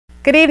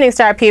Good evening,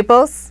 Star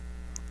Pupils.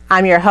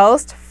 I'm your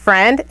host,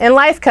 friend, and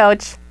life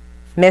coach,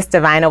 Miss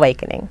Divine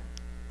Awakening.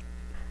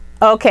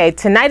 Okay,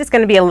 tonight is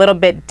going to be a little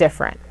bit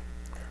different.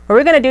 What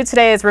we're going to do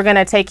today is we're going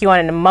to take you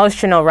on an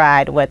emotional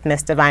ride with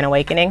Miss Divine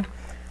Awakening.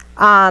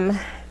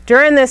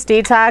 During this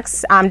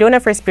detox, I'm doing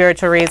it for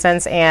spiritual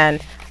reasons,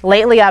 and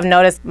lately I've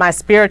noticed my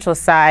spiritual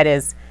side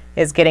is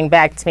getting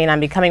back to me, and I'm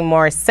becoming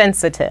more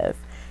sensitive.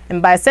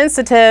 And by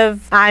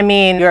sensitive, I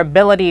mean your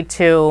ability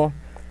to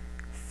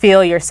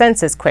feel your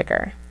senses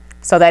quicker.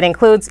 So that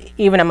includes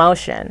even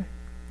emotion.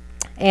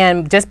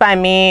 And just by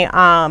me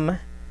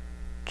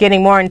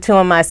getting more in tune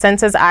with my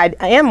senses, I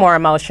am more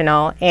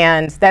emotional,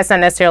 and that's not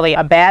necessarily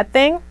a bad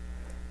thing.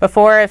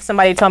 Before, if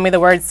somebody told me the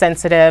word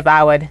sensitive,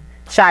 I would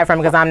shy from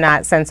it because I'm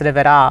not sensitive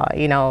at all.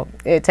 You know,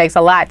 it takes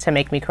a lot to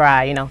make me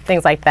cry, you know,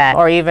 things like that.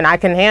 Or even I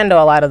can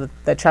handle a lot of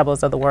the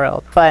troubles of the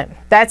world. But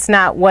that's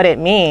not what it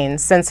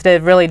means.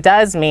 Sensitive really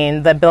does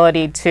mean the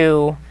ability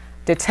to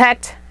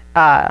detect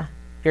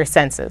your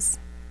senses.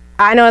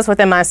 I notice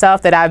within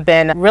myself that I've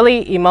been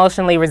really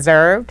emotionally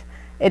reserved.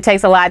 It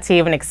takes a lot to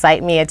even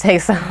excite me. It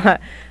takes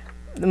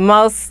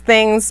most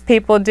things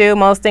people do,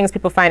 most things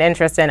people find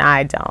interest in,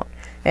 I don't.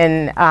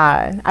 And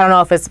I don't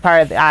know if it's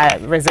part of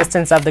the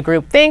resistance of the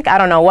group think. I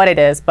don't know what it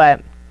is,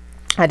 but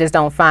I just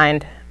don't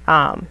find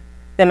them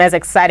as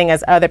exciting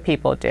as other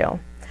people do.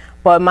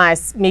 But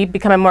me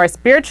becoming more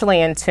spiritually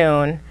in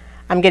tune,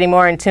 I'm getting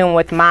more in tune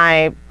with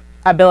my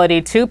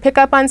ability to pick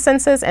up on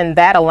senses, and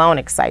that alone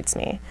excites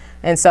me.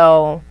 And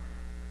so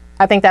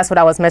I think that's what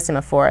I was missing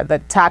before, the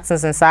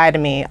toxins inside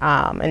of me,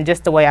 and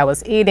just the way I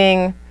was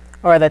eating,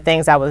 or the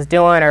things I was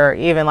doing, or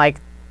even like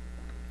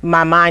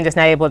my mind just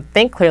not able to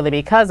think clearly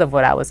because of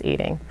what I was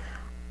eating.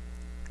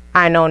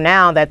 I know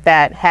now that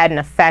that had an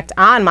effect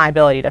on my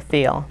ability to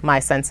feel my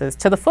senses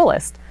to the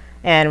fullest.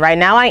 And right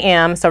now I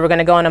am, so we're going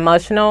to go on an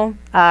emotional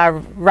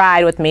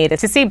ride with me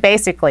to see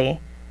basically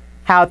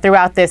how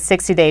throughout this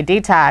 60-day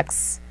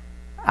detox,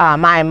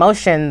 my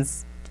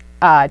emotions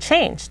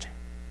changed,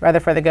 whether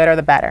for the good or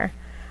the better.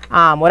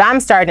 What I'm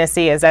starting to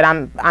see is that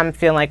I'm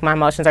feeling like my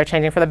emotions are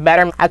changing for the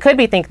better. I could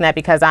be thinking that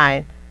because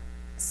I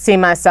see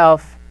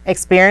myself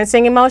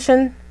experiencing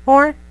emotion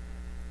more,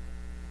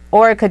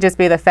 or it could just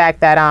be the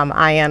fact that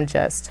I am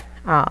just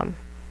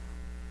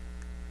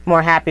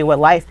more happy with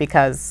life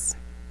because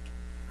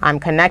I'm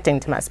connecting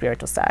to my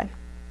spiritual side.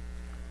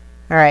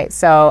 All right,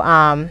 so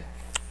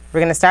we're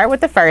going to start with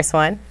the first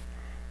one,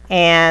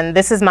 and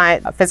this is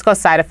my physical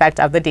side effect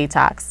of the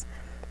detox,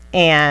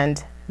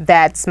 and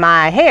that's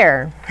my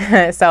hair.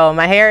 So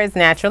my hair is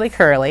naturally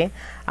curly.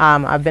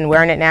 I've been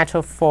wearing it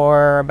natural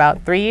for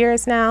about 3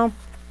 years now.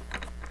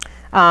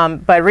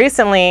 But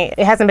recently,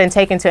 it hasn't been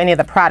taken to any of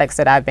the products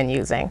that I've been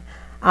using.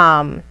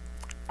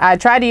 I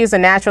tried to use the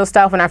natural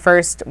stuff when I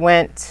first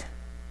went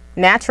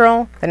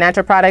natural, the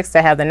natural products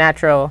that have the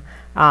natural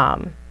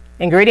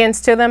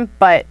ingredients to them,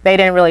 but they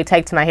didn't really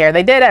take to my hair.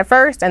 They did at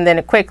first, and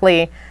then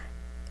quickly,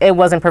 it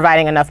wasn't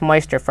providing enough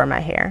moisture for my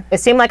hair. It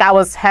seemed like I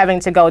was having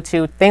to go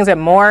to things with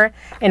more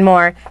and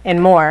more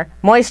and more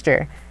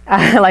moisture.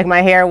 Like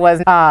my hair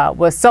was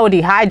so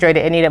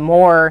dehydrated, it needed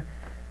more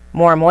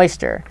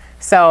moisture.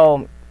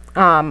 So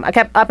I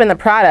kept upping the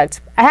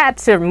product. I had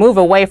to move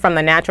away from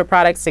the natural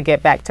products to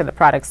get back to the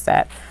products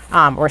that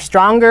were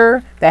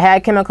stronger, that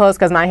had chemicals,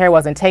 because my hair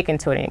wasn't taken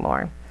to it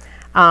anymore.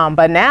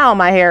 But now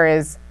my hair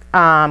is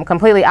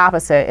completely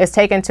opposite. It's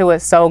taken to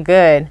it so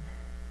good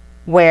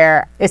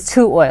where it's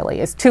too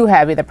oily, it's too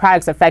heavy, the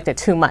products affect it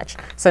too much.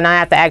 So now I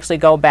have to actually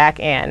go back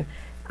and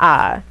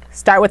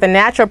start with the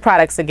natural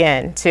products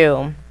again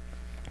to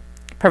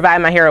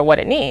provide my hair with what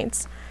it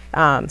needs.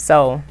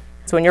 So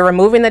when you're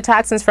removing the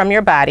toxins from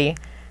your body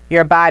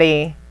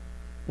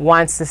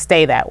wants to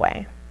stay that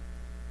way.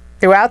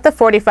 Throughout the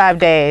 45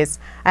 days,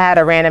 I had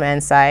a random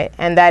insight,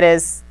 and that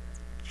is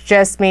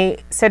just me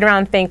sitting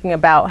around thinking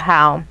about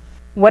how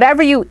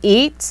whatever you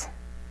eat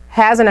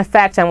has an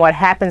effect on what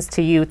happens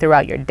to you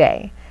throughout your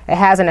day. It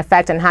has an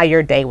effect on how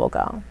your day will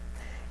go.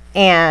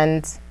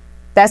 And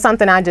that's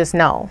something I just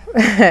know.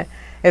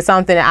 It's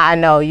something I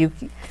know.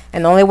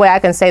 And the only way I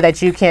can say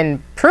that you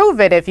can prove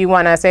it, if you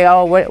want to say,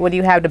 oh, what do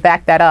you have to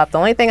back that up? The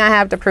only thing I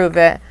have to prove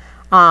it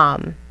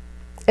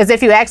is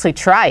if you actually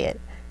try it.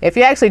 If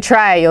you actually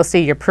try it, you'll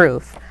see your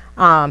proof.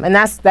 And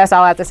that's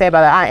all I have to say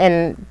about it.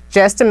 And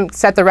just to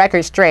set the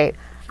record straight,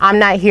 I'm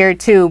not here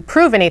to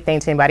prove anything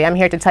to anybody. I'm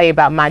here to tell you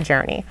about my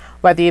journey.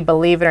 Whether you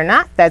believe it or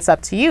not, that's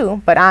up to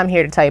you, but I'm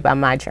here to tell you about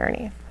my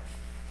journey.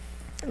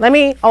 Let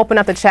me open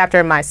up the chapter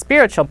of my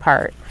spiritual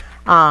part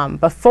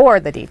before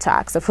the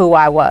detox of who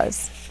I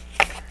was.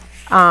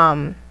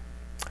 I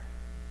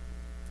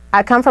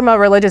come from a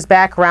religious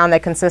background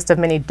that consists of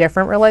many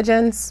different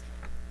religions.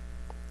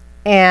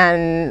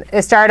 And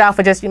it started off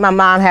with just, my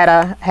mom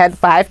had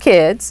 5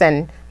 kids,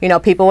 and you know,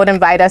 people would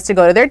invite us to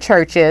go to their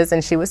churches,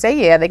 and she would say,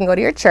 yeah, they can go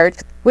to your church.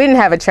 We didn't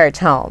have a church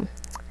home.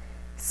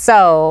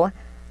 So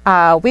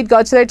we'd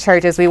go to their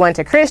churches. We went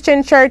to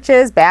Christian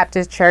churches,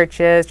 Baptist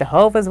churches,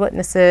 Jehovah's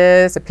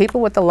Witnesses, the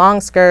people with the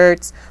long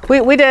skirts.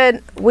 We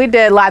did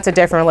lots of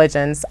different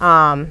religions.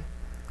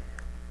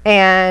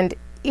 And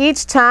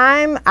each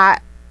time,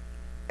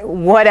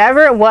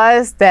 whatever it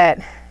was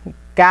that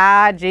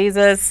God,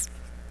 Jesus,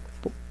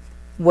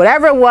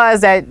 whatever it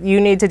was that you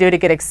need to do to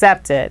get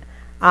accepted,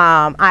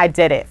 I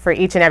did it for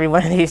each and every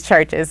one of these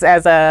churches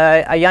as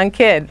a young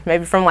kid,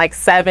 maybe from like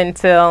 7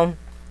 till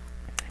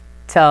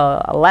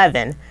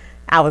 11.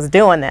 I was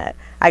doing that.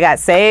 I got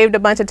saved a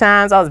bunch of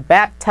times. I was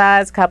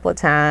baptized a couple of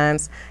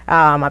times.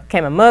 I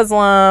became a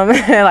Muslim.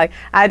 Like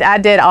I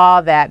did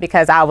all that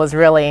because I was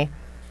really,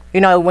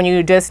 you know, when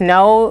you just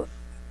know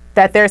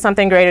that there's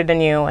something greater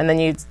than you, and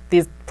then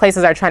these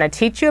places are trying to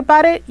teach you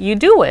about it, you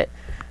do it.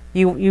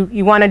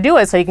 You want to do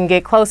it so you can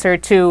get closer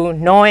to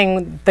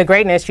knowing the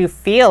greatness you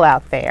feel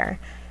out there.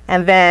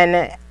 And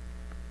then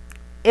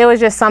it was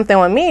just something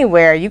with me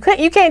where you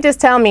can't just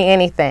tell me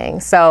anything.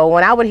 So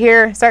when I would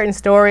hear certain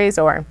stories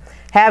or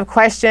have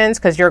questions,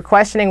 because you're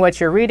questioning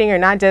what you're reading, you're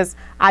not just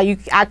you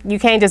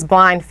can't just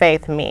blind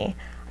faith me.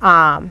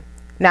 Now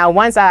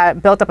once I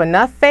built up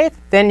enough faith,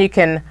 then you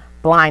can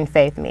blind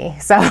faith me.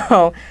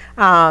 So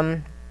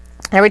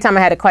every time I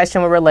had a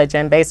question with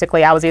religion,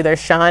 basically I was either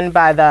shunned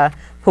by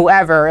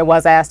whoever it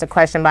was I asked a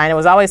question by, and it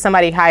was always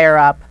somebody higher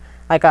up,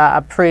 like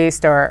a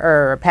priest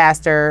or a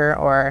pastor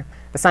or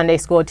a Sunday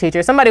school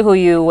teacher, somebody who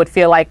you would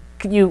feel like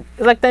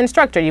the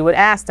instructor, you would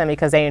ask them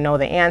because they know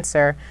the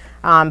answer.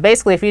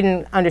 Basically, if you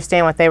didn't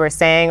understand what they were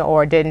saying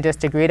or didn't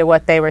just agree to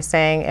what they were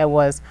saying, it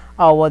was,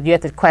 oh, well, you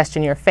have to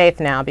question your faith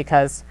now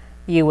because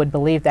you would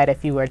believe that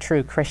if you were a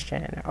true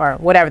Christian or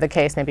whatever the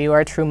case may be, or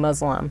a true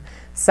Muslim.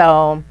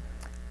 So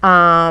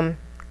I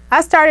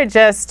started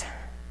just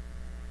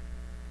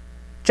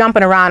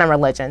jumping around in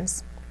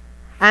religions.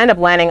 I ended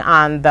up landing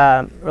on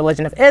the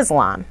religion of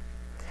Islam.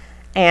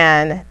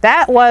 And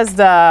that was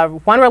the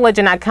one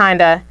religion I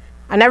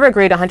never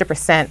agreed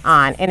 100%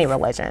 on any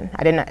religion.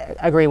 I didn't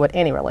agree with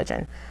any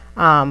religion.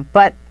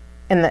 But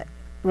in the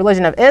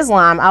religion of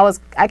Islam,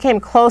 I came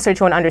closer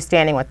to an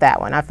understanding with that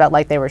one. I felt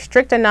like they were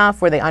strict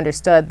enough where they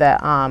understood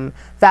the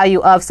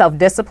value of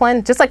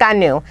self-discipline, just like I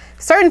knew.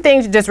 Certain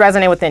things just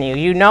resonate within you.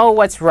 You know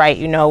what's right,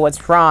 you know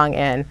what's wrong,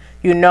 and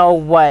you know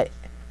what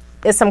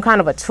is some kind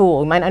of a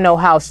tool. You might not know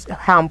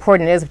how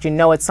important it is, but you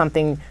know it's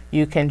something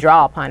you can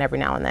draw upon every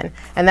now and then.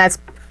 And that's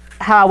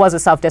how I was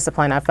with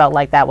self-discipline. I felt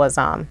like that was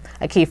a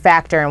key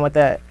factor, and with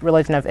the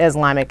religion of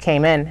Islam, it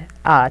came in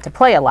to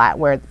play a lot,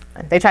 where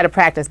they try to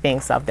practice being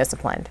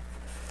self-disciplined.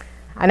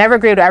 I never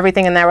agreed with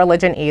everything in that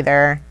religion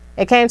either.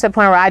 It came to a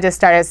point where I just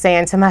started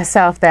saying to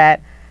myself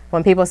that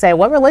when people say,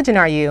 "What religion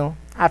are you?"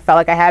 I felt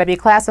like I had to be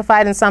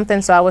classified in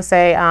something, so I would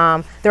say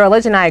the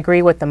religion I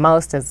agree with the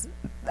most is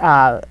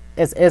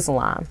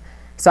Islam.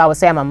 So I would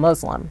say I'm a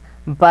Muslim,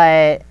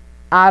 but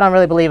I don't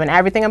really believe in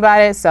everything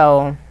about it,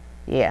 so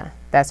yeah,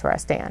 that's where I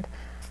stand.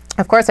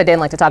 Of course, I didn't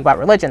like to talk about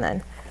religion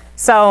then.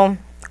 So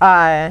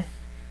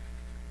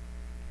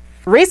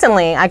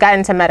recently, I got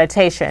into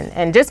meditation,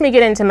 and just me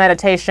getting into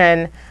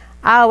meditation,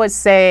 I would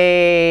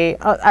say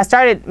I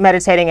started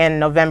meditating in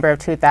November of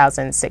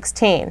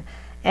 2016.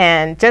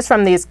 And just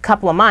from these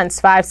couple of months,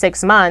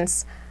 5-6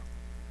 months,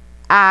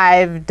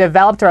 I've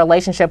developed a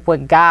relationship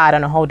with God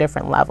on a whole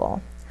different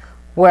level,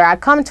 where I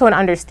come to an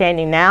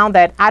understanding now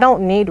that I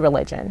don't need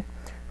religion.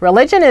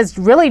 Religion is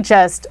really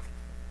just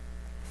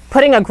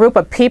putting a group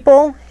of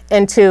people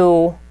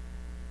into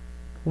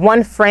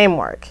one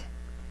framework.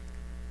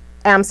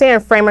 And I'm saying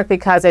framework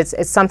because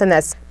it's something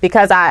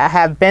because I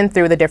have been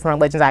through the different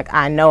religions,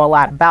 I know a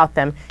lot about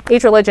them.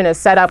 Each religion is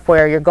set up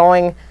where you're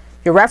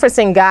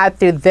referencing God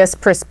through this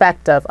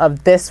perspective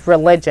of this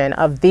religion,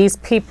 of these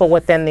people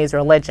within these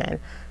religion.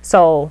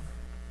 So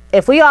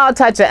if we all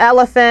touch an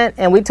elephant,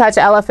 and we touch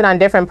the elephant on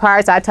different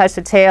parts, I touch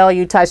the tail,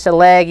 you touch the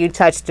leg, you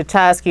touch the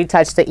tusk, you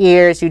touch the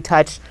ears, you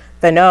touch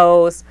the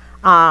nose,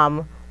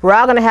 we're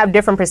all going to have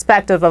different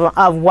perspectives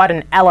of what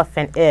an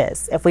elephant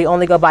is if we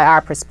only go by our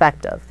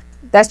perspective.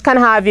 That's kind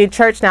of how I view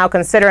church now,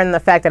 considering the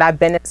fact that I've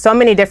been in so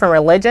many different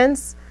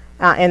religions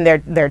in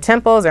their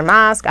temples or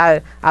mosques.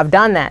 I've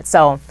done that.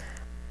 So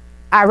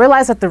I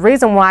realized that the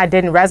reason why I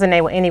didn't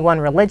resonate with any one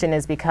religion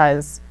is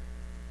because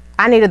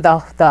I needed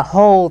the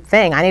whole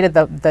thing. I needed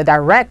the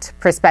direct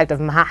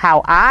perspective of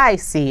how I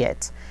see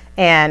it.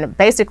 And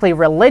basically,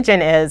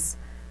 religion is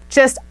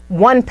just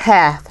one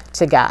path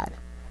to God,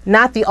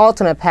 not the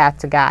ultimate path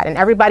to God. And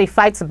everybody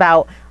fights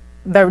about,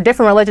 the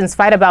different religions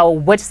fight about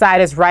which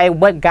side is right,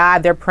 what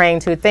God they're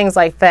praying to, things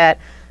like that.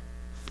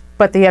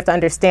 But you have to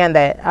understand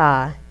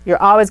that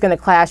you're always going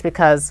to clash,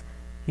 because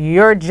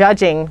you're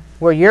judging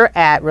where you're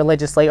at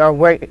religiously, or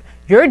where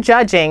you're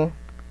judging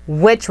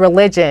which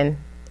religion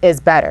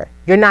is better.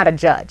 You're not a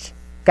judge.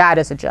 God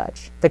is a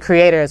judge. The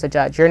Creator is a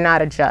judge. You're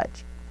not a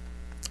judge.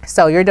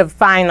 So you're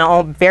defying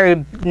the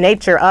very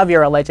nature of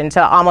your religion.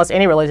 To almost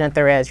any religion that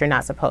there is, you're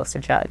not supposed to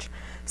judge.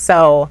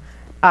 So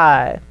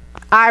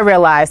I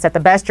realized that the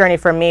best journey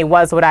for me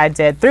was what I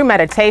did through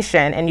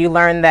meditation. And you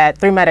learn that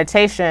through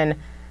meditation,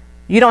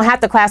 you don't have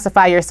to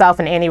classify yourself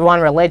in any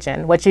one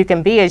religion. What you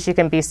can be is you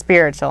can be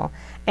spiritual.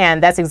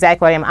 And that's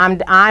exactly what I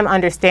am. I'm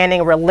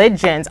understanding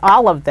religions,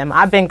 all of them.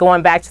 I've been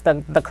going back to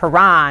the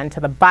Quran, to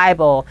the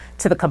Bible,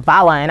 to the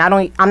Kabbalah, and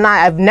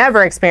I've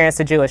never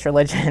experienced a Jewish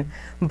religion,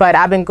 but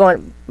I've been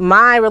going,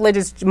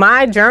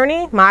 my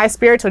journey, my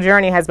spiritual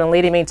journey has been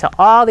leading me to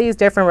all these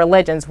different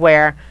religions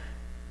where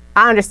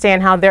I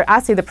understand how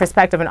I see the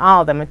perspective in all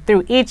of them. And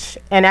through each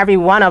and every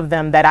one of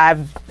them that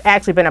I've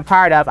actually been a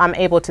part of, I'm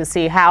able to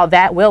see how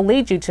that will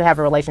lead you to have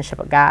a relationship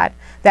with God.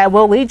 That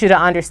will lead you to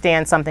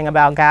understand something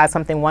about God,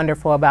 something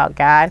wonderful about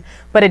God.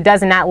 But it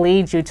does not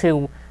lead you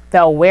to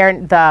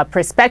the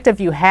perspective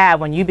you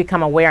have when you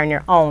become aware on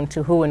your own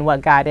to who and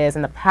what God is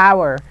and the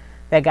power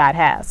that God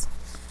has.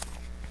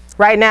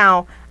 Right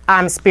now,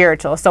 I'm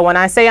spiritual. So when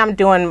I say I'm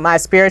doing my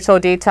spiritual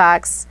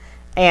detox,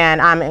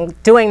 and I'm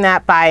doing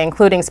that by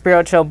including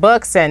spiritual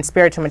books and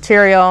spiritual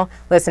material,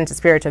 listen to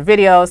spiritual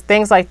videos,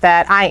 things like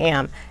that, I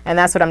am. And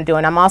that's what I'm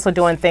doing. I'm also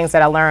doing things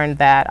that I learned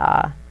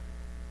that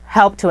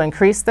help to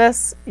increase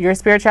your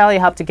spirituality,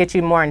 help to get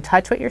you more in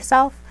touch with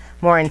yourself,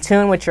 more in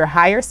tune with your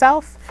higher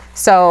self.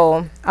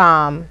 So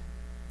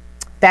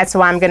that's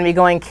why I'm going to be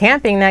going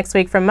camping next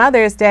week for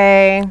Mother's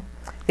Day,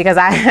 because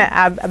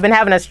I've been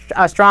having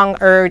a strong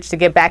urge to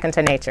get back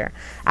into nature.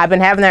 I've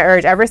been having that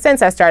urge ever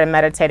since I started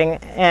meditating.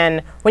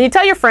 And when you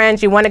tell your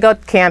friends you want to go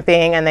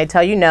camping and they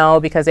tell you no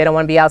because they don't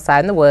want to be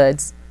outside in the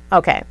woods,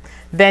 okay,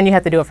 then you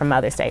have to do it for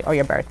Mother's Day or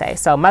your birthday.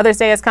 So Mother's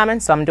Day is coming,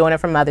 so I'm doing it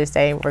for Mother's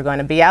Day. We're going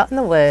to be out in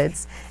the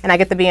woods, and I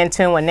get to be in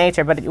tune with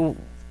nature. But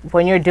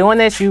when you're doing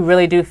this, you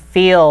really do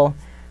feel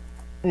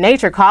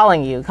nature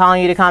calling you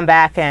to come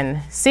back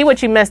and see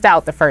what you missed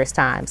out the first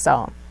time.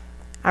 So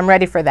I'm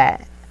ready for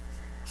that.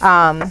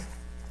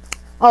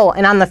 Oh,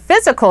 and on the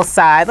physical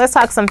side, let's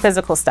talk some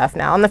physical stuff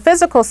now. On the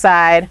physical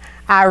side,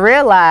 I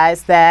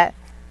realized that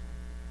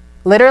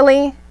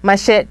literally my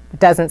shit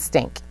doesn't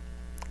stink.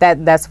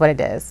 That's what it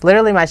is.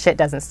 Literally my shit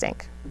doesn't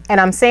stink. And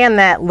I'm saying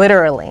that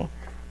literally.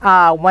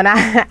 When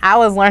I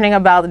was learning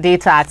about the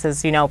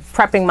detoxes, you know,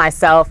 prepping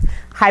myself,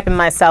 hyping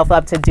myself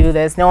up to do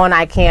this, knowing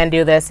I can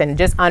do this, and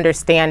just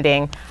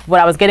understanding what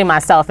I was getting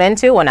myself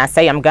into when I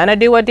say I'm gonna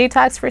do a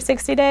detox for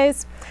 60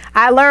 days.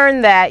 I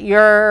learned that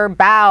your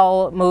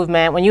bowel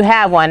movement, when you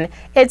have one,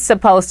 it's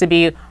supposed to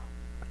be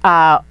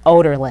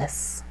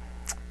odorless.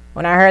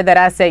 When I heard that,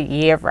 I said,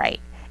 yeah,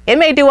 right. It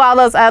may do all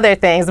those other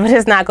things, but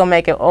it's not gonna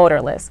make it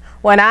odorless.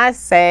 When I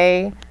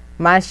say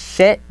my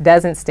shit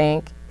doesn't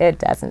stink, it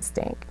doesn't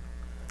stink.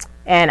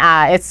 And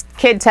it's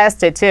kid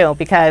tested too,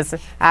 because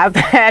I've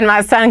had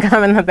my son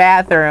come in the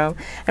bathroom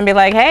and be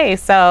like, hey,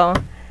 so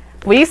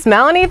will you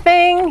smell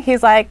anything?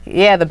 He's like,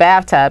 yeah, the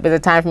bathtub. Is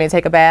it time for me to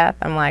take a bath?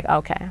 I'm like,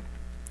 okay.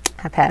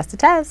 I passed the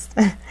test.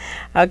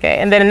 Okay,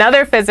 and then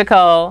another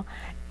physical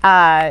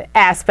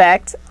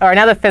aspect, or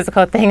another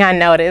physical thing I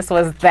noticed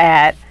was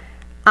that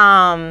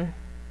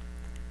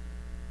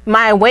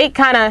my weight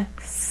kind of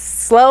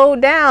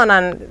slowed down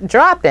on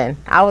dropping.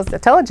 I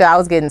told you I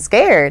was getting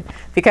scared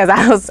because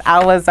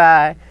I was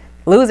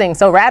losing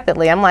so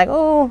rapidly. I'm like,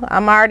 oh,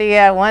 I'm already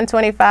at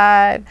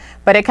 125,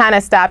 but it kind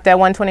of stopped at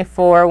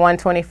 124,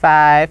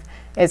 125.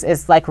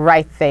 It's like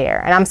right there.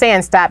 And I'm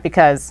saying stop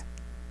because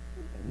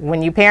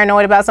when you're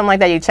paranoid about something like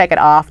that, you check it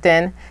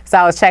often. So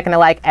I was checking it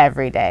like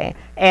every day,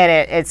 and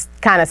it's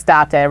kind of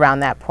stopped at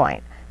around that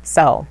point.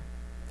 So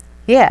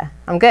yeah,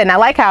 I'm good. And I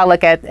like how I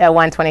look at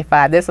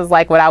 125. This is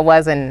like what I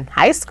was in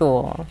high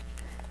school.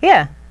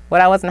 Yeah,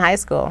 what I was in high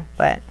school.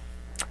 But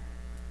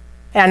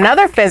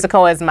another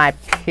physical is my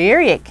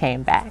period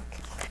came back.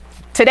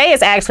 Today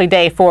is actually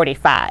day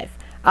 45.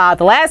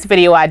 The last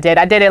video I did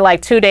it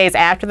like 2 days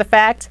after the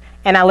fact,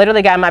 and I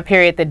literally got my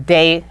period the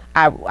day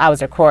I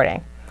was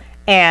recording.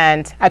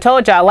 And I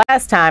told y'all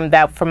last time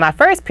that for my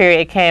first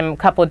period, it came a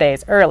couple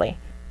days early.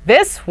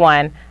 This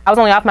one, I was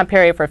only off my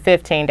period for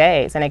 15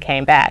 days, and it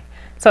came back.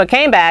 So it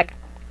came back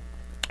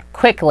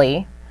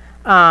quickly.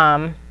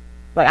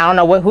 Like, I don't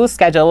know whose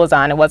schedule it was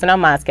on. It wasn't on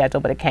my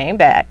schedule, but it came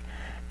back.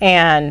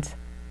 And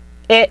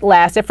it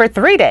lasted for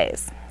 3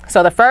 days.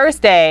 So the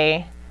first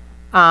day,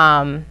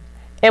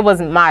 it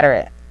was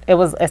moderate.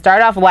 It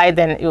started off light,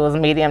 then it was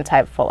medium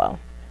type flow.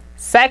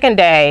 Second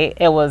day,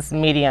 it was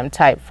medium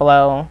type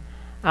flow.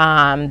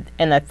 And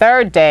the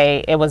third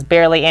day, it was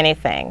barely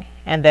anything.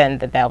 And then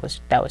that was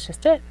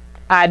just it.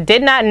 I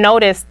did not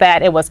notice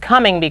that it was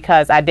coming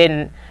because I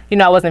didn't,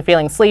 I wasn't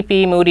feeling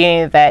sleepy, moody,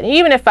 any of that.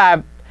 Even if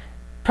I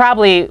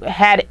probably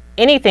had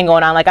anything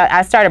going on, like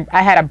I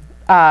had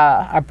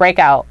a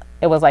breakout.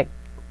 It was like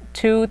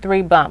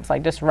 2-3 bumps,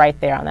 like just right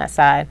there on that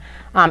side.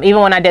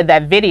 Even when I did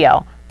that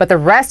video, but the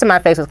rest of my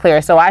face was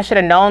clear. So I should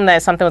have known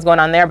that something was going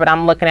on there, but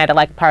I'm looking at it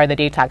like part of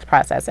the detox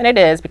process. And it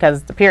is because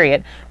it's the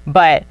period.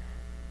 But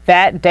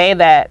that day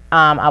that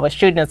I was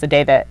shooting is the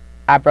day that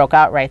I broke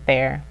out right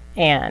there.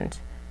 And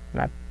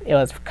it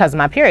was because of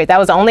my period. That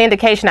was the only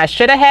indication I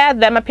should have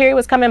had that my period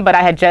was coming, but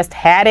I had just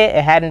had it.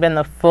 It hadn't been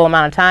the full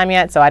amount of time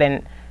yet, so I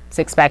didn't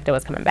expect it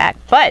was coming back.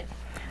 But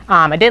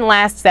it didn't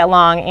last that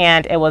long,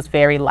 and it was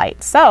very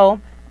light. So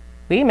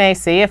we may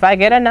see if I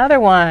get another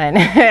one.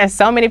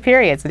 So many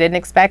periods. I didn't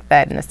expect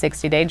that in a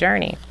 60-day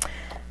journey.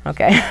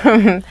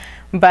 Okay.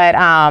 But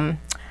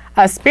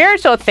a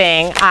spiritual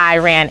thing I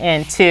ran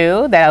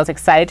into that I was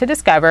excited to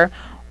discover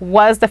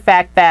was the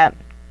fact that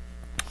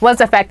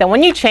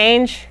when you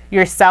change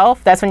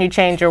yourself, that's when you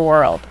change your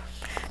world.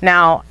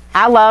 Now,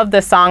 I love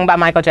the song by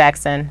Michael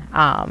Jackson,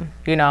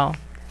 you know,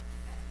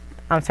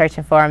 I'm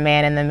searching for a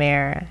man in the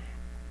mirror.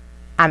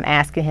 I'm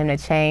asking him to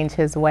change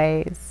his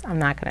ways. I'm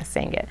not going to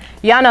sing it.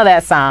 Y'all know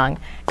that song.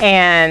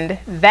 And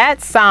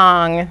that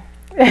song,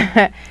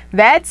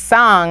 that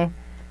song,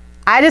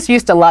 I just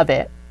used to love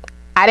it.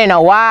 I didn't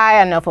know why.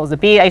 I don't know if it was a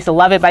beat. I used to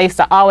love it, but I used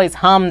to always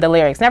hum the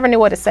lyrics. Never knew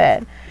what it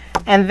said.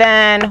 And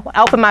then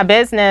I opened my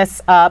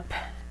business up,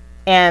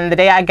 and the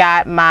day I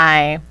got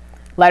my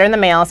letter in the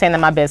mail saying that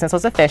my business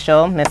was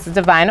official,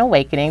 Mrs.Divine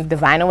Awakening,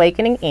 Divine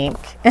Awakening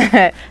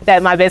Inc.,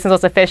 that my business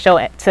was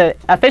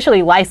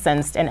officially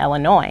licensed in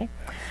Illinois.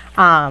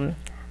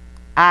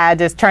 I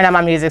just turned on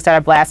my music,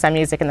 started blasting my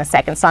music, and the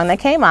second song that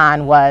came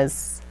on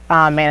was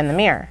Man in the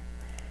Mirror.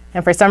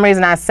 And for some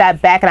reason, I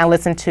sat back and I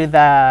listened to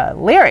the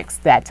lyrics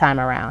that time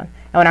around.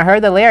 And when I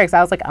heard the lyrics,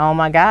 I was like, oh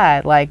my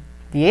God, like,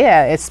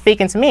 yeah, it's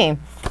speaking to me.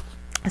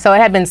 So it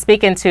had been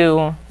speaking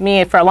to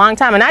me for a long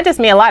time, and not just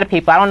me, a lot of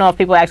people. I don't know if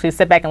people actually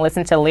sit back and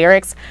listen to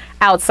lyrics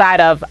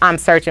outside of I'm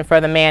searching for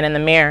the man in the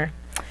mirror,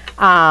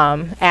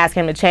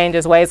 asking him to change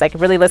his ways. Like,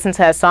 really listen to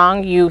that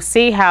song, you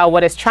see how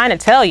what it's trying to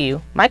tell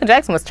you. Michael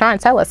Jackson was trying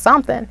to tell us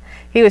something.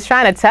 He was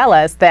trying to tell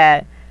us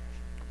that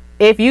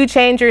if you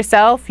change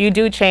yourself, you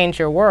do change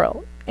your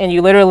world, and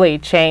you literally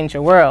change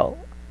your world.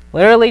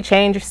 Literally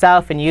change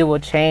yourself, and you will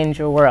change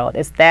your world.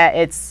 It's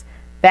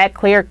that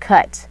clear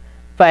cut,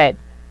 but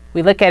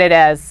we look at it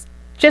as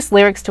just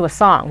lyrics to a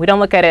song. We don't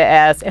look at it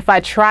as, if I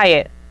try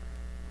it,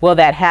 will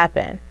that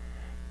happen?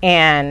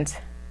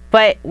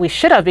 But we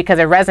should have, because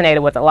it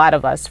resonated with a lot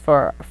of us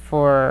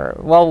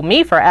well,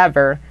 me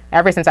forever.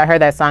 Ever since I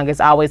heard that song, it's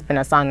always been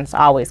a song that's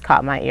always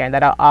caught my ear and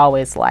that I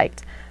always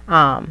liked.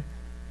 But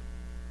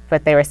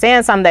they were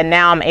saying something that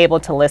now I'm able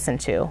to listen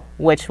to,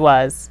 which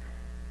was,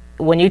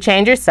 when you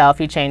change yourself,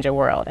 you change your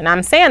world. And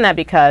I'm saying that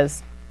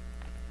because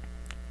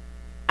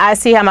I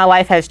see how my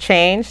life has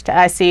changed.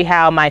 I see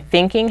how my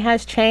thinking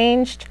has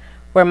changed,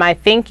 where my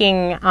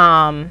thinking,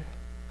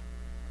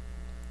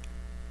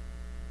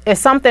 if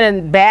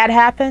something bad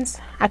happens,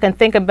 I can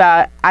think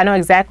about, I know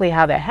exactly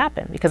how that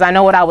happened because I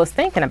know what I was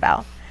thinking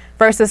about.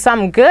 Versus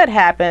something good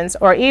happens,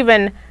 or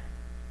even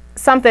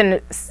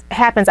something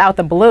happens out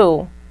the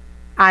blue,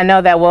 I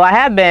know that, well, I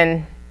have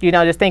been,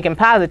 just thinking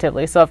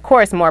positively. So of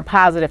course, more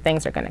positive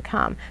things are going to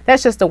come.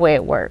 That's just the way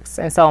it works.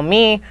 And so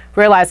me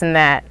realizing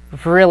that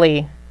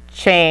really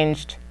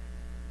changed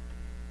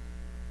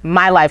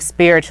my life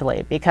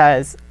spiritually,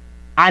 because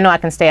I know I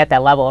can stay at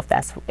that level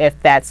if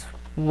that's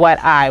what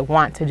I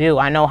want to do.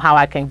 I know how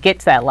I can get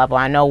to that level.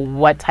 I know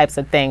what types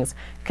of things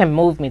can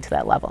move me to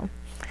that level.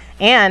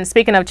 And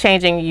speaking of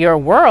changing your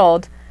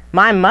world,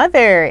 my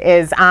mother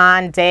is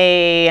on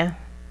day,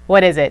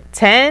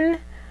 10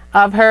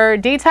 of her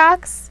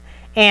detox,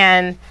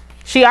 and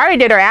she already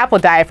did her apple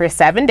diet for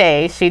 7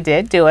 days. She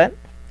did do it,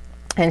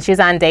 and she's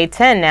on day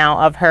 10 now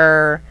of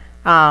her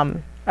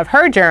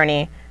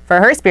journey for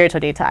her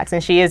spiritual detox,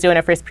 and she is doing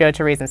it for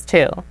spiritual reasons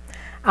too.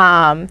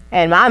 And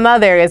my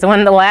mother is one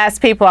of the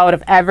last people I would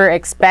have ever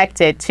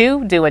expected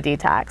to do a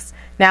detox.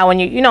 Now, when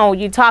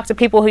you talk to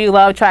people who you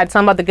love, try to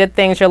tell them about the good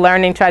things you're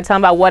learning, try to tell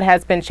them about what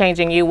has been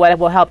changing you, what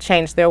will help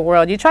change their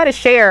world. You try to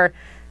share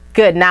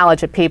good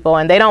knowledge with people,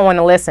 and they don't want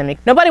to listen.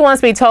 Nobody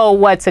wants to be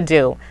told what to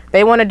do.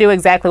 They want to do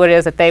exactly what it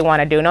is that they want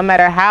to do, no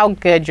matter how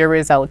good your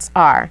results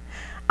are.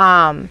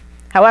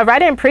 However, I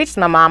didn't preach to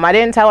my mom. I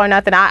didn't tell her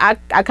nothing. I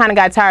kind of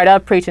got tired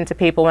of preaching to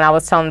people when I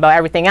was telling them about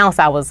everything else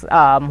I was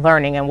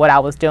learning and what I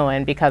was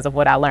doing because of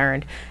what I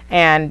learned.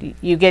 And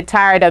you get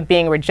tired of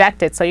being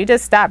rejected, so you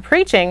just stop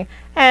preaching.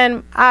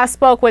 And I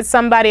spoke with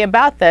somebody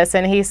about this,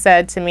 and he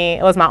said to me,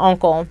 it was my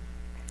uncle.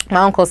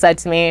 My uncle said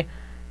to me,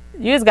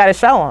 you just got to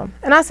show them.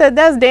 And I said,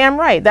 that's damn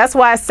right. That's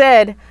why I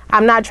said,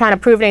 I'm not trying to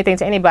prove anything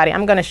to anybody.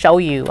 I'm going to show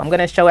you. I'm going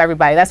to show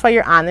everybody. That's why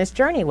you're on this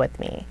journey with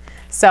me.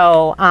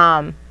 So,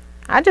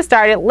 I just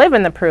started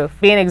living the proof,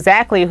 being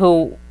exactly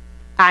who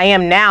I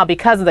am now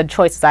because of the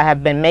choices I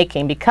have been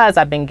making, because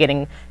I've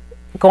been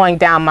going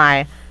down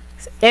my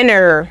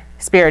inner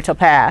spiritual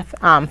path,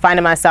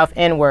 finding myself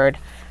inward.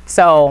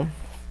 So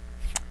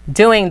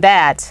doing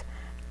that,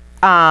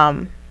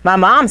 my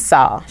mom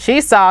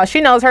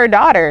she knows her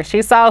daughter.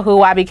 She saw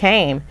who I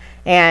became,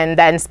 and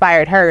that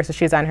inspired her, so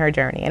she's on her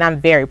journey, and I'm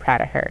very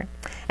proud of her.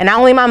 And not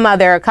only my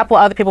mother, a couple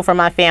other people from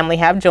my family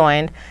have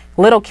joined.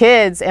 Little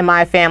kids in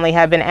my family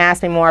have been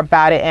asking me more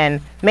about it,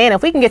 and man,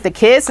 if we can get the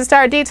kids to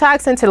start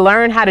detoxing, to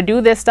learn how to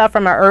do this stuff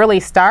from an early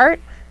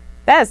start,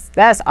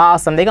 that's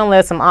awesome. They're gonna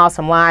live some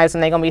awesome lives,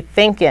 and they're gonna be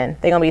thinking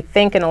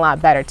a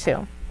lot better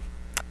too.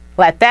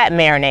 Let that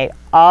marinate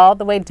all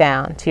the way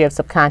down to your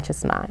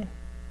subconscious mind.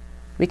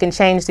 We can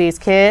change these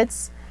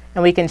kids,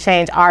 and we can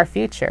change our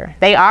future.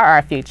 They are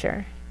our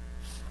future.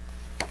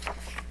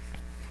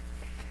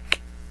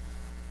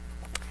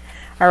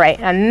 All right,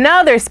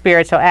 another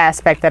spiritual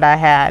aspect that I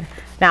had.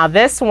 Now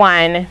this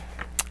one,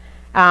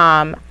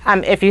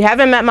 if you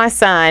haven't met my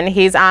son,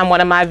 he's on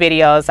one of my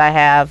videos I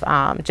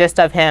have just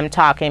of him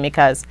talking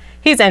because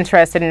he's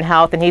interested in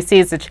health and he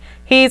sees that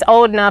he's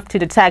old enough to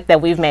detect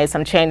that we've made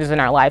some changes in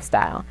our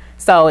lifestyle.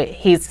 So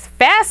he's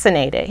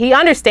fascinated. He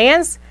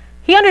understands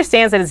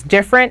that it's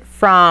different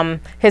from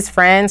his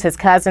friends, his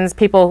cousins,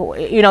 people,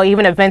 you know,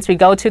 even events we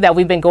go to that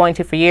we've been going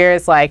to for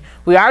years. Like,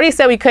 we already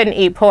said we couldn't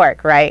eat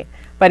pork, right?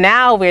 But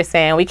now we're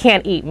saying we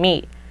can't eat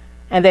meat.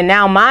 And then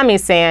now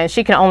mommy's saying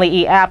she can only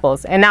eat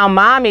apples. And now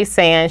mommy's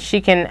saying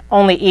she can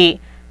only eat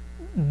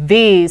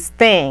these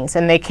things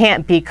and they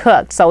can't be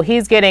cooked. So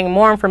he's getting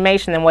more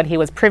information than what he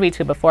was privy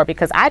to before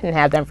because I didn't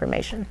have the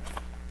information.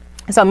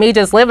 So me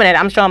just living it,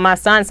 I'm showing my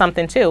son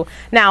something too.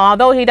 Now,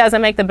 although he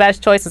doesn't make the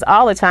best choices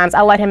all the times,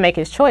 I let him make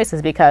his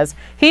choices because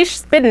he's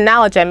spitting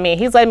knowledge at me.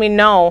 He's letting me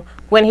know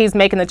when he's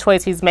making the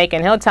choice he's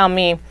making. He'll tell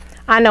me,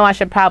 I know I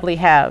should probably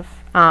have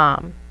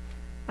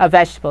a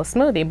vegetable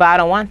smoothie, but I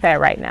don't want that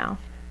right now.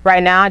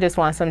 Right now, I just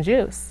want some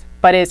juice.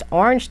 But it's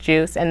orange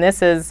juice, and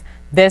this is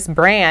this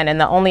brand,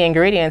 and the only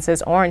ingredients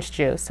is orange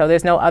juice. So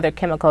there's no other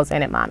chemicals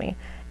in it, mommy.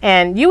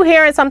 And you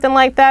hearing something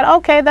like that,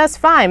 okay, that's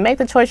fine. Make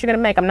the choice you're going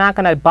to make. I'm not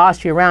going to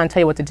boss you around and tell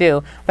you what to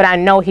do. But I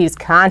know he's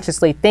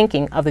consciously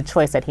thinking of the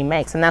choice that he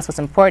makes. And that's what's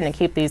important to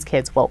keep these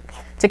kids woke,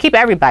 to keep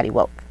everybody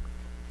woke.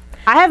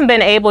 I haven't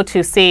been able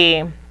to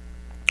see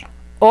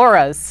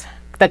auras.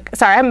 I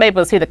haven't been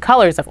able to see the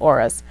colors of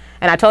auras.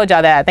 And I told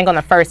y'all that, I think, on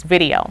the first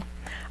video.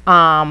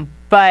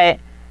 But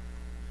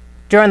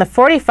during the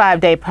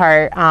 45-day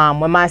part,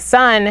 when my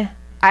son,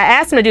 I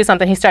asked him to do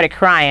something, he started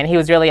crying. He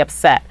was really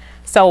upset.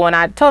 So when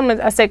I told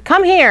him, I said,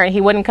 come here, and he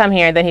wouldn't come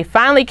here. Then he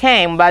finally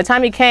came. By the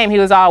time he came, he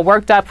was all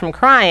worked up from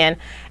crying.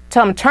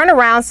 Told him, turn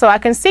around so I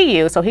can see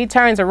you. So he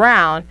turns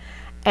around,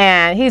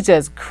 and he's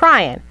just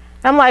crying.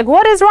 I'm like,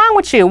 what is wrong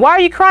with you? Why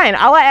are you crying?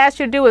 All I asked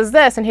you to do is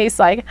this. And he's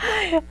like,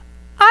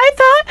 I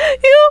thought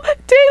you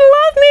didn't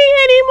love me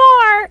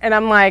anymore. And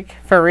I'm like,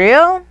 for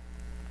real?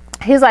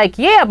 He's like,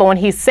 yeah, but when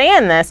he's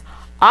saying this,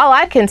 all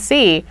I can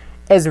see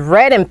is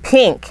red and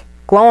pink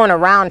glowing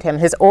around him.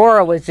 His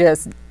aura was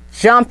just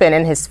jumping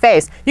in his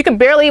face. You can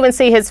barely even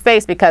see his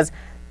face because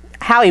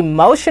how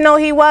emotional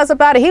he was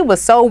about it. He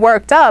was so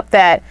worked up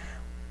that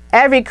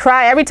every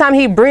time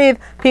he breathed,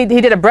 he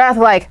did a breath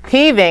like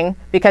heaving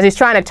because he's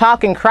trying to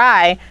talk and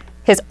cry.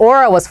 His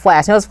aura was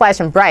flashing. It was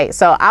flashing bright.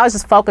 So I was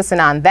just focusing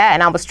on that,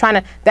 and I was trying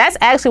to, that's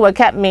actually what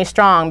kept me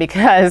strong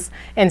because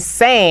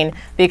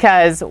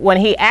when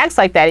he acts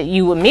like that,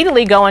 you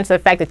immediately go into the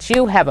fact that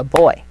you have a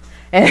boy.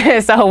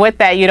 And so with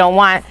that, you don't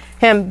want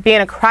him being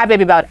a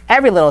crybaby about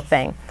every little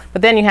thing.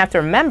 But then you have to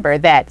remember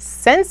that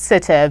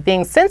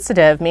being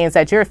sensitive means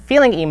that you're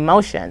feeling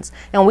emotions.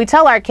 And when we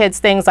tell our kids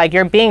things like,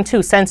 you're being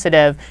too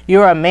sensitive,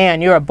 you're a man,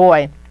 you're a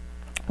boy,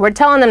 we're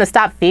telling them to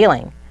stop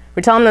feeling.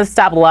 We're telling them to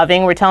stop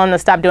loving. We're telling them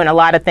to stop doing a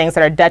lot of things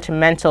that are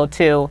detrimental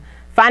to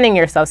finding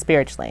yourself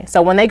spiritually.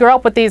 So when they grow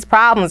up with these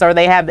problems or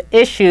they have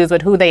issues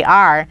with who they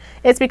are,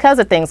 it's because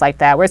of things like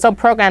that. We're so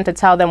programmed to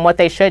tell them what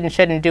they should and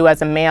shouldn't do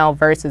as a male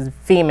versus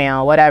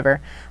female, whatever.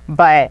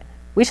 But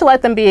we should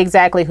let them be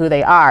exactly who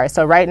they are.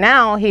 So right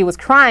now he was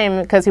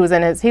crying because he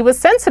was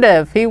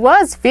sensitive. He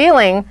was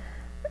feeling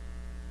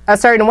a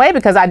certain way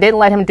because I didn't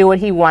let him do what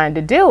he wanted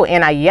to do.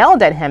 And I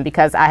yelled at him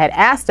because I had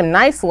asked him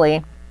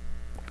nicely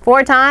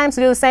 4 times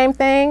to do the same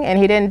thing and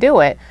he didn't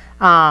do it.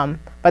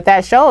 But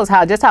that shows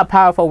just how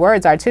powerful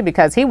words are too,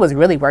 because he was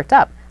really worked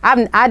up.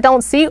 I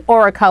don't see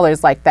aura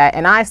colors like that,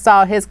 and I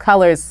saw his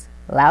colors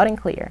loud and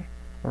clear,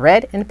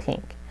 red and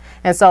pink.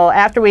 And so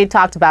after we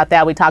talked about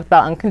that, we talked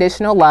about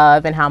unconditional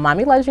love and how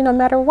mommy loves you no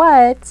matter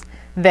what,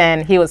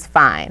 then he was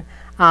fine.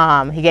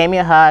 He gave me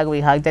a hug,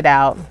 we hugged it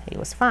out, he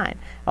was fine.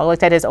 I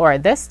looked at his aura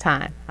this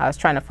time. I was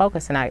trying to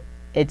focus and I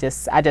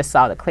just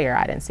saw the clear,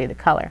 I didn't see the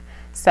color.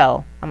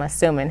 So I'm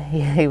assuming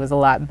he was a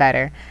lot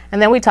better.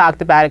 And then we talked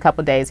about it a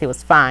couple days, he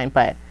was fine,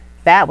 but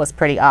that was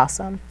pretty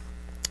awesome.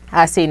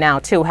 I see now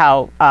too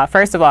how,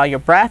 first of all, your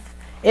breath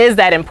is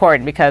that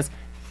important, because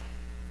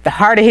the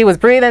harder he was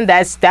breathing,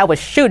 that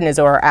was shooting his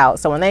aura out.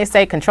 So when they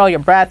say control your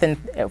breath and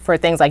for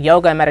things like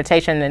yoga and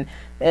meditation,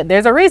 and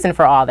there's a reason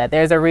for all that.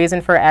 There's a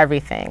reason for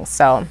everything.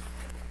 So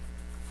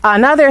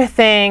another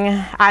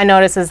thing I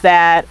notice is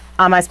that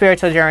on my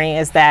spiritual journey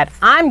is that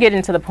I'm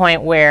getting to the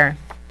point where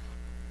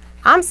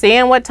I'm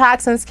seeing what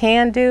toxins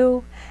can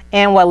do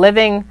and what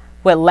living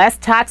with less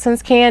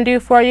toxins can do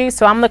for you.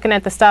 So I'm looking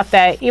at the stuff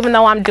that, even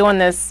though I'm doing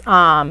this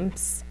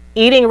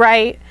eating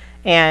right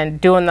and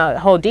doing the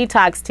whole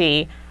detox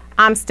tea,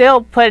 I'm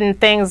still putting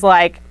things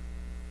like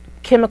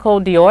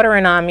chemical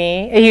deodorant on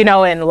me, you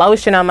know, and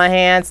lotion on my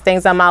hands,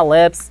 things on my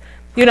lips,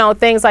 you know,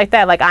 things like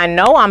that. Like, I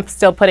know I'm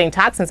still putting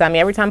toxins on me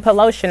every time I put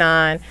lotion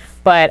on,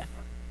 but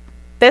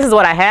this is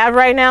what I have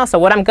right now. So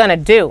what I'm going to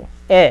do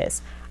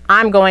is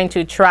I'm going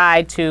to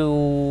try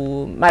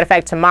to, matter of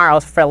fact,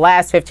 tomorrow, for the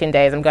last 15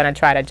 days, I'm going to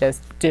try to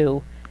just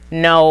do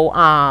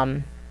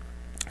no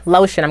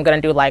lotion. I'm going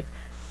to do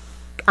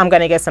I'm going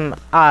to get some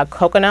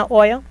coconut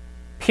oil,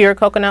 pure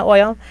coconut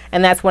oil,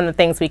 and that's one of the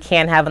things we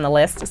can have on the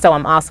list. So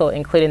I'm also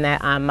including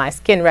that on my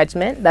skin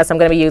regimen. That's what I'm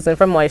going to be using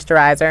for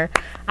moisturizer.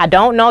 I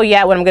don't know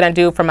yet what I'm going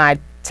to do for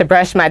to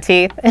brush my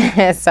teeth.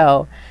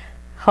 So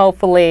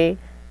hopefully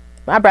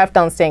my breath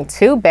don't stink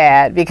too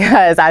bad,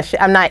 because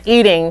I'm not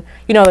eating,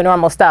 you know, the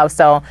normal stuff.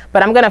 So,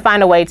 but I'm going to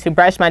find a way to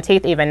brush my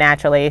teeth even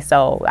naturally.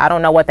 So I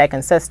don't know what that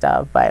consists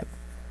of, but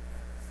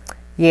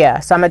yeah,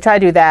 so I'm going to try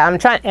to do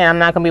that. And I'm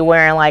not going to be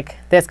wearing like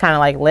this kind of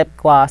like lip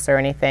gloss or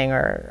anything,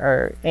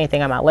 or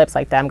anything on my lips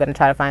like that. I'm going to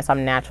try to find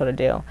something natural to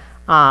do.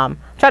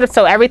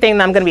 So everything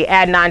that I'm going to be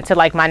adding on to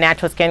like my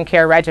natural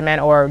skincare regimen,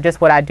 or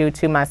just what I do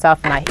to myself,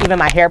 and even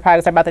my hair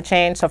products are about to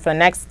change. So for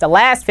the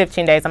last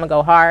 15 days, I'm going to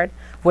go hard,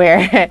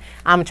 where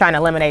I'm trying to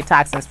eliminate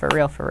toxins for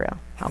real.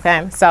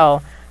 Okay,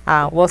 so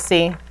we'll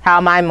see how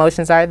my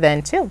emotions are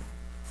then too.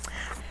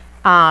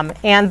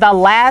 And the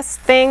last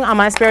thing on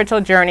my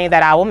spiritual journey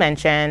that I will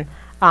mention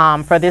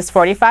for this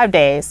 45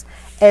 days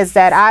is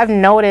that I've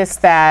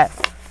noticed that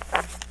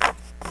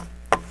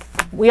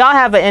we all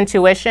have an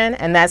intuition,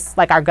 and that's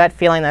like our gut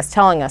feeling that's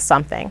telling us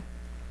something.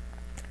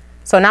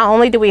 So not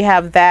only do we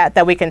have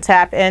that we can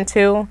tap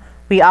into,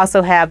 we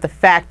also have the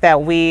fact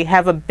that we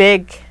have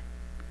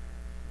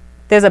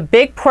there's a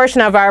big portion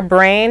of our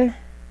brain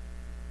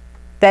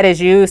that is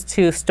used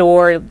to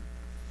store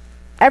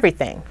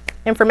everything,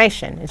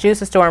 information. It's used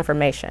to store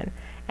information.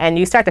 And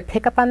you start to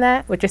pick up on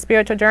that with your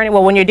spiritual journey.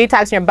 Well, when you're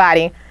detoxing your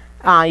body,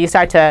 you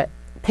start to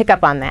pick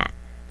up on that.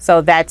 So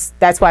that's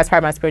why it's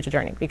part of my spiritual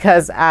journey,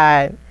 because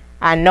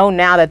I know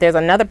now that there's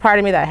another part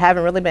of me that I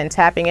haven't really been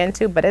tapping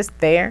into, but it's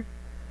there.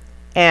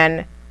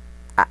 And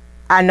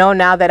I know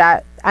now that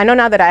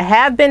I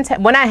have been,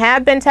 when I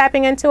have been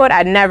tapping into it,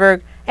 I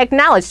never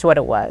acknowledged what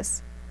it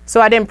was. So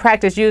I didn't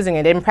practice using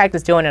it, didn't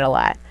practice doing it a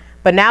lot.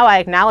 But now I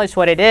acknowledge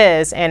what it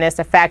is, and it's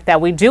the fact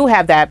that we do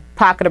have that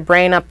pocket of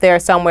brain up there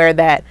somewhere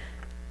that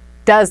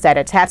does that.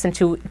 It taps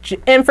into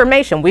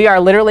information. We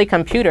are literally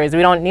computers.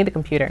 We don't need a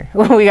computer.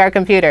 We are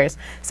computers.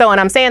 So, and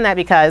I'm saying that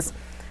because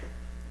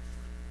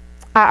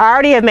I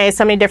already have made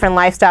so many different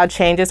lifestyle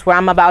changes where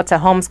I'm about to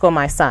homeschool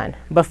my son.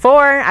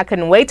 Before, I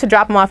couldn't wait to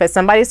drop him off at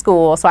somebody's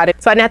school, so I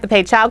didn't have to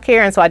pay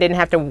childcare, and so I didn't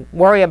have to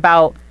worry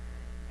about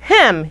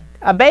him,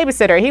 a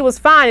babysitter. He was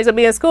fine. He's going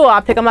to be in school.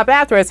 I'll pick him up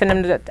afterwards, send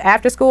him to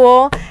after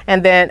school,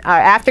 and then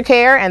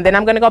aftercare, and then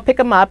I'm going to go pick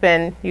him up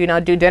and, you know,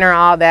 do dinner,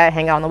 all that,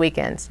 hang out on the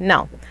weekends.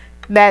 No,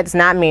 that's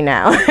not me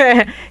now.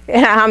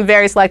 I'm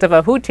very selective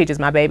of who teaches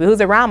my baby, who's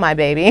around my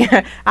baby.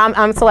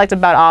 I'm selective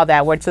about all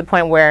that, to the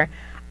point where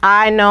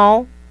I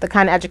know the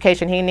kind of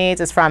education he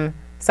needs is from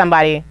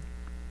somebody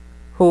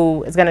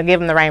who is going to give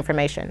him the right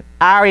information.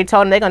 I already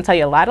told him they're going to tell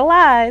you a lot of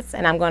lies,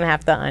 and I'm going to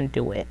have to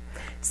undo it.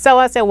 So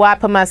I said, well, I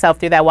put myself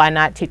through that. Why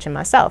not teach him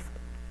myself?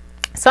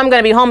 So I'm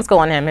going to be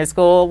homeschooling him. His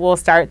school will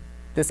start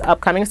this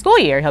upcoming school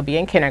year. He'll be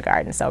in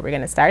kindergarten, so we're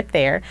going to start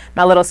there.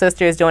 My little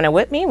sister is doing it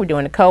with me. We're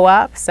doing a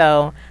co-op,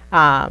 so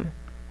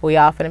we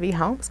all going to be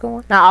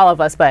homeschooling. Not all of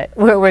us, but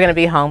we're going to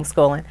be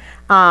homeschooling.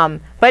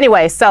 But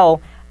anyway,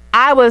 so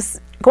I was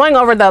going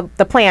over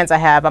the plans I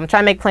have. I'm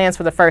trying to make plans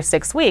for the first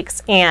 6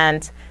 weeks,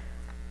 and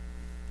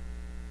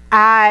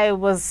I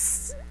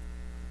was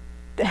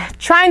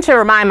trying to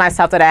remind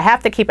myself that I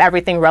have to keep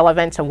everything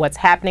relevant to what's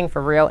happening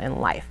for real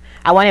in life.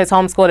 I want his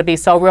homeschool to be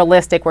so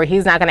realistic where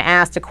he's not going to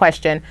ask the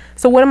question,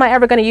 so when am I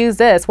ever going to use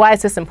this? Why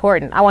is this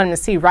important? I want him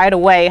to see right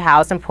away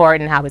how it's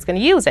important and how he's going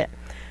to use it.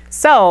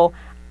 So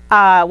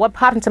what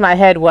popped into my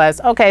head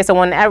was, okay, so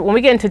when we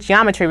get into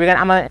geometry,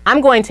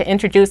 I'm going to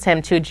introduce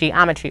him to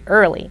geometry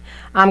early.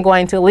 I'm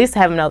going to at least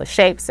have him know the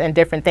shapes and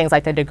different things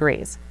like the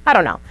degrees. I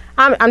don't know.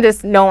 I'm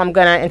just know I'm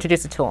going to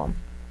introduce it to him.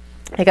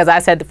 Because I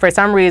said for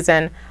some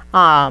reason,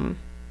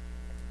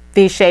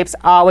 these shapes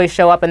always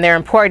show up and they're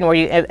important,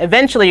 where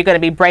eventually you're going to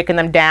be breaking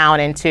them down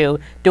into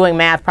doing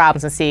math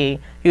problems and see,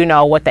 you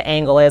know, what the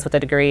angle is, what the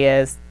degree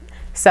is.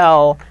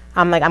 So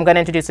I'm like, I'm going to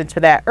introduce it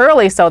to that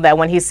early so that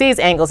when he sees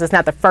angles, it's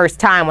not the first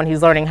time when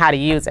he's learning how to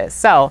use it.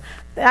 So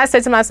I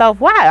said to myself,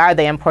 why are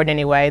they important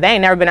anyway? They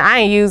ain't never been, I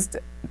ain't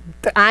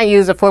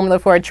used a formula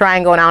for a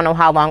triangle and I don't know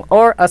how long,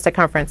 or a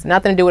circumference,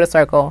 nothing to do with a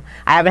circle.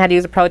 I haven't had to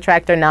use a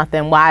protractor,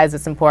 nothing. Why is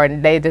this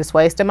important? They just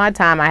wasted my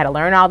time. I had to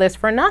learn all this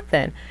for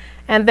nothing.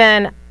 And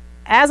then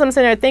as I'm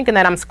sitting there thinking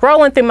that, I'm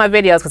scrolling through my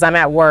videos because I'm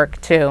at work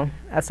too,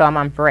 so I'm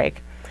on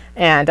break.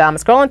 And I'm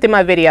scrolling through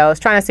my videos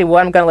trying to see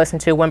what I'm going to listen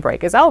to when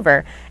break is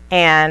over.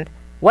 And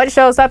what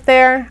shows up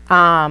there?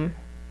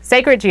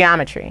 Sacred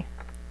Geometry.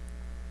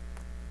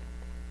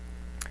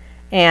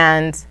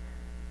 And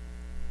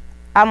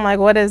I'm like,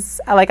 what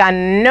is, like, I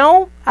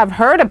know I've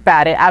heard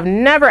about it. I've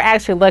never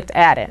actually looked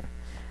at it.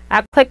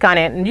 I click on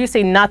it and you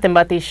see nothing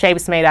but these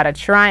shapes made out of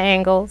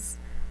triangles,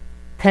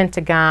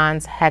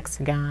 pentagons,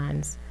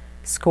 hexagons,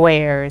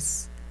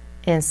 squares,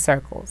 and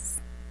circles.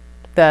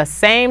 The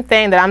same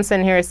thing that I'm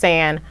sitting here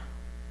saying,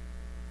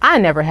 I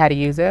never had to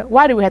use it.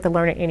 Why do we have to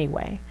learn it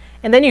anyway?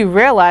 And then you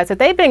realize that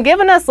they've been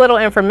giving us little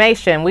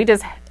information.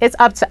 It's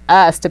up to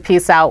us to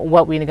piece out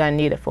what we're going to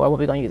need it for, what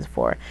we're going to use it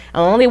for. And the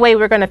only way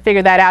we're going to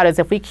figure that out is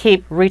if we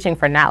keep reaching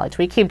for knowledge.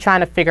 We keep trying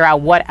to figure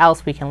out what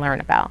else we can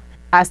learn about.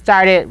 I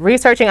started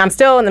researching. I'm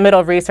still in the middle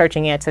of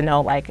researching it to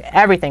know like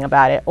everything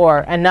about it,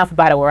 or enough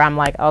about it where I'm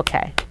like,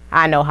 okay,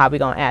 I know how we're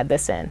going to add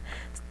this in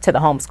to the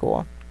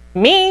homeschool.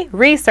 Me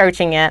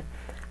researching it,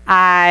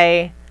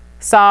 I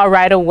saw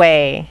right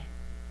away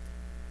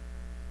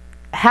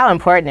how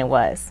important it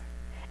was.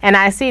 And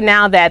I see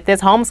now that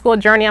this homeschool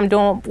journey I'm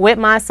doing with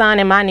my son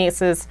and my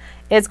nieces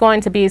is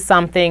going to be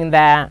something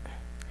that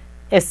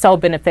is so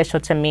beneficial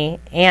to me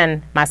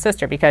and my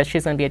sister, because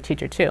she's going to be a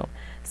teacher too.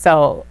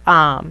 So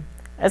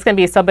it's going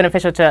to be so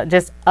beneficial to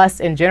just us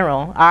in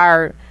general.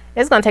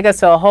 It's going to take us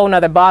to a whole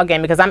nother ball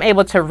game, because I'm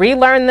able to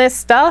relearn this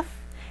stuff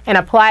and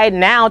apply it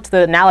now to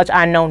the knowledge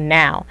I know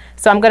now.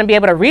 So I'm going to be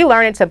able to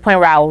relearn it to the point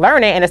where I'll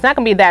learn it, and it's not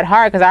going to be that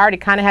hard because I already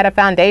kind of had a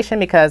foundation,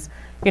 because,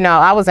 you know,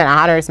 I was in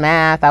honors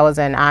math, I was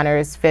in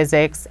honors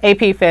physics,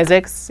 AP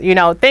physics, you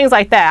know, things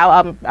like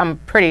that. I'm a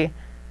pretty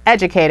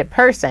educated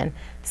person.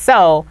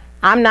 So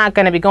I'm not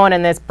going to be going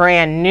in this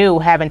brand new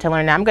having to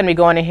learn that. I'm going to be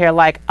going in here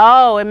like,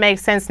 oh, it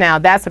makes sense now.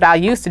 That's what I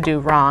used to do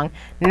wrong.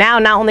 Now,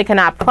 not only can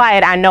I apply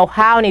it, I know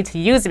how I need to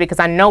use it, because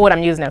I know what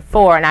I'm using it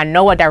for, and I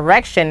know what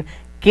direction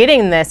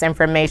getting this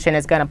information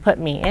is going to put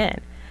me in.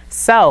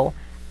 So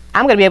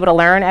I'm going to be able to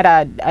learn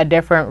at a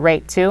different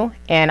rate too,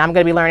 and I'm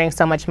going to be learning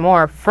so much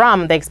more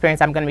from the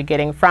experience I'm going to be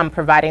getting from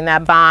providing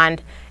that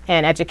bond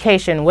and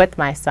education with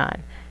my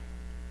son.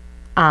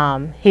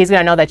 He's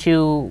going to know that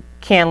you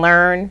can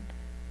learn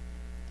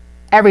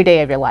every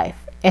day of your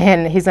life,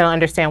 and he's going to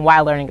understand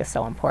why learning is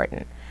so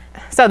important.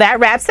 So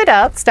that wraps it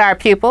up, star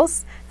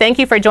pupils. Thank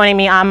you for joining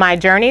me on my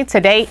journey.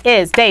 Today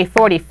is day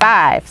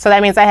 45, so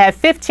that means I have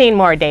 15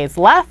 more days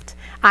left.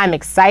 I'm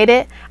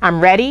excited. I'm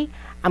ready.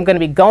 I'm going to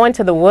be going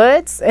to the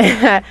woods.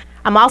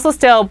 I'm also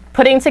still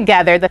putting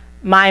together the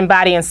Mind,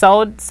 Body, and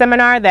Soul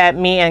seminar that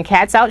me and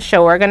Cats Out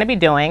Show are going to be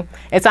doing.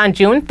 It's on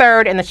June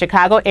 3rd in the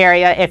Chicago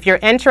area. If you're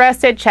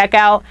interested, check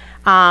out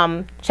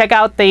the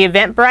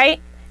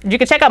Eventbrite. You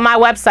can check out my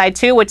website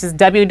too, which is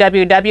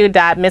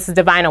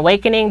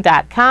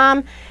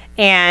www.mrs.divineawakening.com.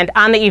 And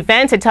on the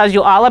event, it tells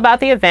you all about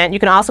the event. You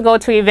can also go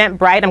to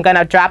Eventbrite. I'm going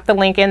to drop the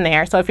link in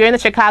there. So if you're in the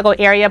Chicago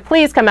area,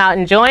 please come out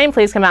and join.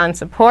 Please come out and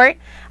support.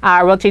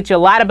 We'll teach you a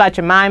lot about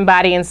your mind,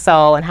 body, and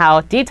soul, and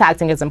how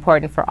detoxing is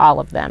important for all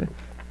of them.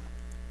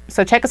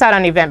 So check us out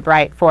on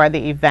Eventbrite for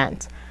the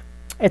event.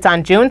 It's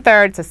on June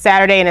 3rd. It's a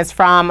Saturday, and it's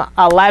from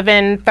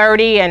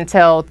 11:30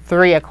 until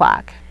 3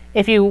 o'clock.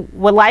 If you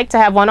would like to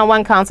have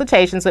one-on-one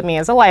consultations with me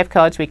as a life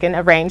coach, we can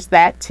arrange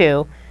that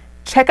too.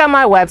 Check out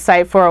my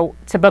website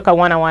to book a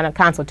one-on-one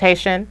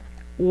consultation.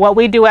 What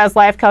we do as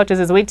life coaches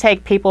is we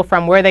take people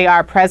from where they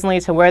are presently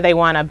to where they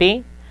want to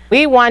be.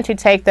 We want to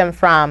take them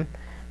from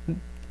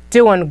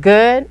doing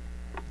good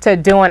to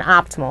doing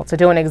optimal, to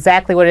doing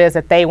exactly what it is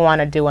that they want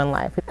to do in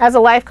life. As a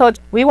life coach,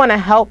 we want to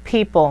help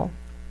people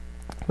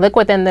look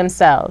within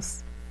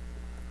themselves.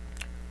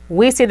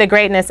 We see the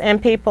greatness in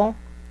people,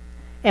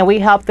 and we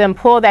help them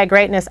pull that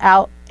greatness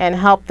out and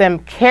help them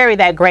carry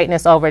that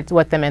greatness over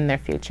with them in their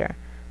future,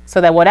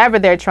 so that whatever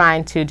they're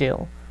trying to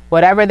do,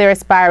 whatever they're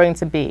aspiring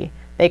to be,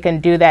 they can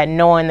do that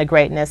knowing the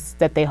greatness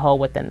that they hold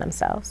within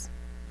themselves.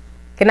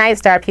 Good night,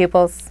 star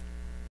pupils.